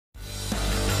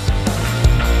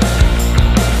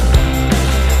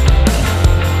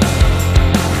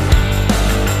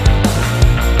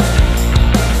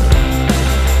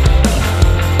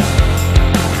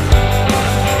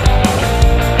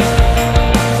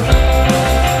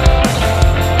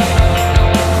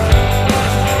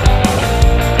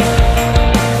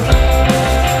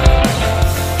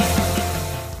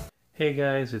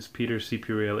guys, it's Peter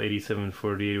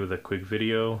CPRail8748 with a quick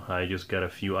video. I just got a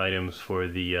few items for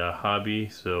the hobby,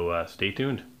 so stay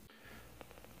tuned.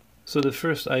 So the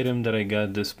first item that I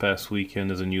got this past weekend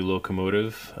is a new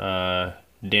locomotive.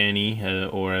 Danny,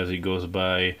 or as he goes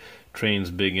by,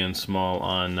 Trains Big and Small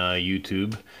on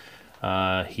YouTube.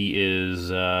 He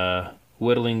is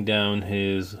whittling down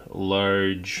his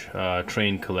large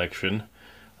train collection.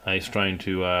 He's trying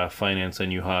to finance a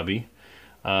new hobby.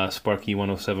 Sparky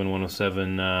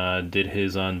 107 did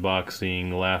his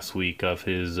unboxing last week of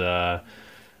his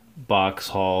box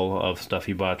haul of stuff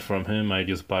he bought from him. I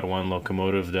just bought one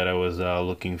locomotive that I was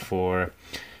looking for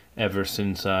ever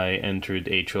since I entered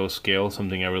HO scale,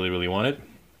 something I really wanted.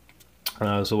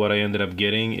 So what I ended up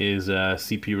getting is a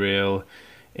CP Rail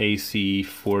AC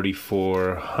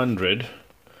 4400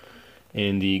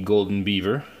 in the Golden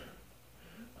Beaver.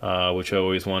 Which I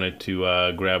always wanted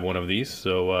to grab one of these,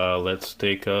 so let's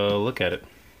take a look at it.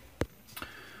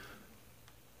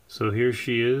 So here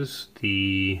she is,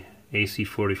 the AC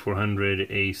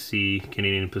 4400 AC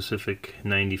Canadian Pacific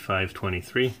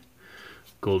 9523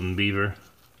 Golden Beaver.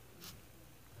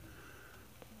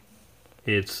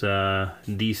 It's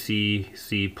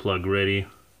DC-C plug ready.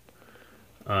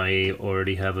 I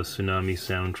already have a Tsunami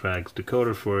Soundtracks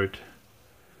decoder for it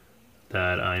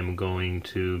that I'm going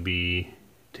to be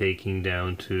taking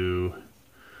down to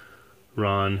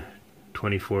Ron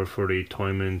 2448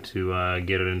 Toyman to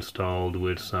get it installed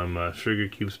with some Sugar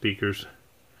Cube speakers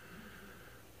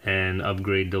and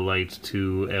upgrade the lights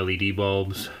to LED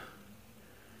bulbs.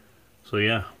 So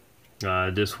yeah,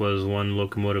 this was one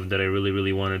locomotive that I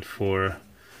really wanted for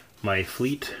my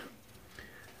fleet.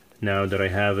 Now that I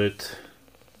have it,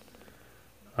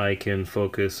 I can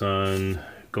focus on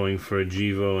going for a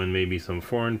GEVO and maybe some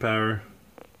foreign power.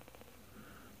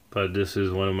 But this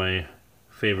is one of my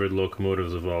favorite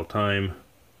locomotives of all time,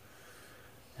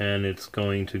 and it's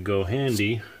going to go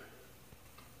handy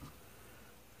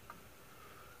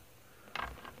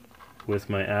with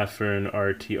my Afern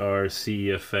RTR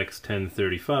CEFX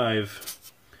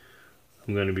 1035.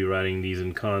 I'm going to be riding these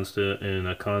in a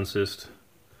consist.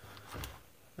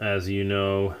 As you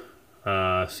know,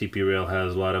 CP Rail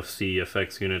has a lot of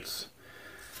CEFX units.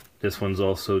 This one's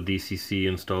also DCC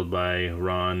installed by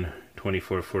Ron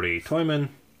 2448 Toyman.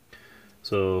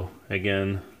 So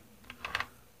again,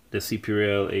 the CP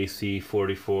Rail AC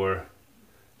 44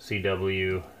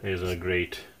 CW is a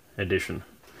great addition.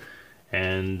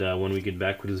 And when we get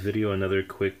back with this video, another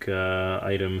quick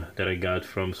item that I got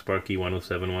from Sparky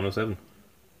 107.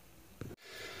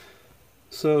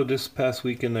 So this past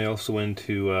weekend I also went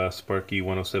to Sparky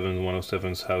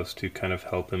 107's house to kind of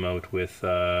help him out with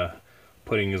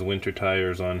putting his winter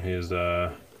tires on his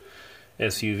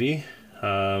SUV.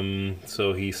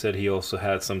 So he said he also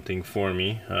had something for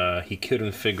me. He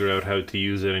couldn't figure out how to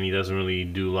use it, and he doesn't really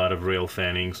do a lot of rail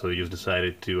fanning, so he just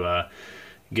decided to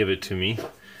give it to me.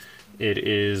 It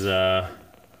is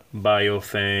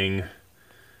Biofang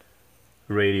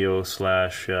radio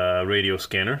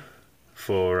scanner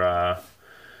for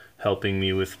helping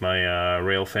me with my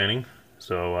rail fanning.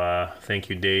 So thank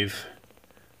you, Dave.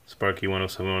 Sparky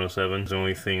 107. The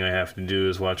only thing I have to do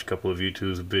is watch a couple of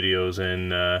YouTube videos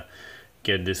and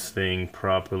get this thing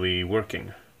properly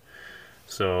working.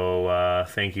 So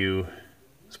thank you,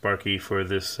 Sparky, for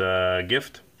this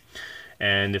gift.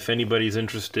 And if anybody's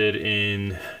interested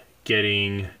in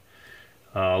getting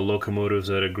locomotives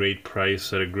at a great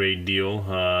price, at a great deal,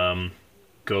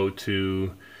 go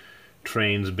to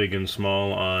Trains Big and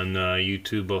Small on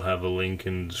YouTube. I'll have a link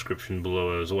in the description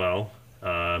below as well.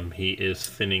 He is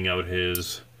thinning out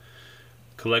his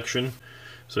collection.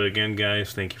 So again,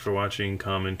 guys, thank you for watching,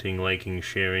 commenting, liking,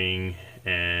 sharing,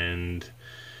 and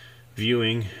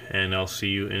viewing, and I'll see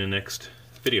you in the next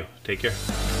video. Take care.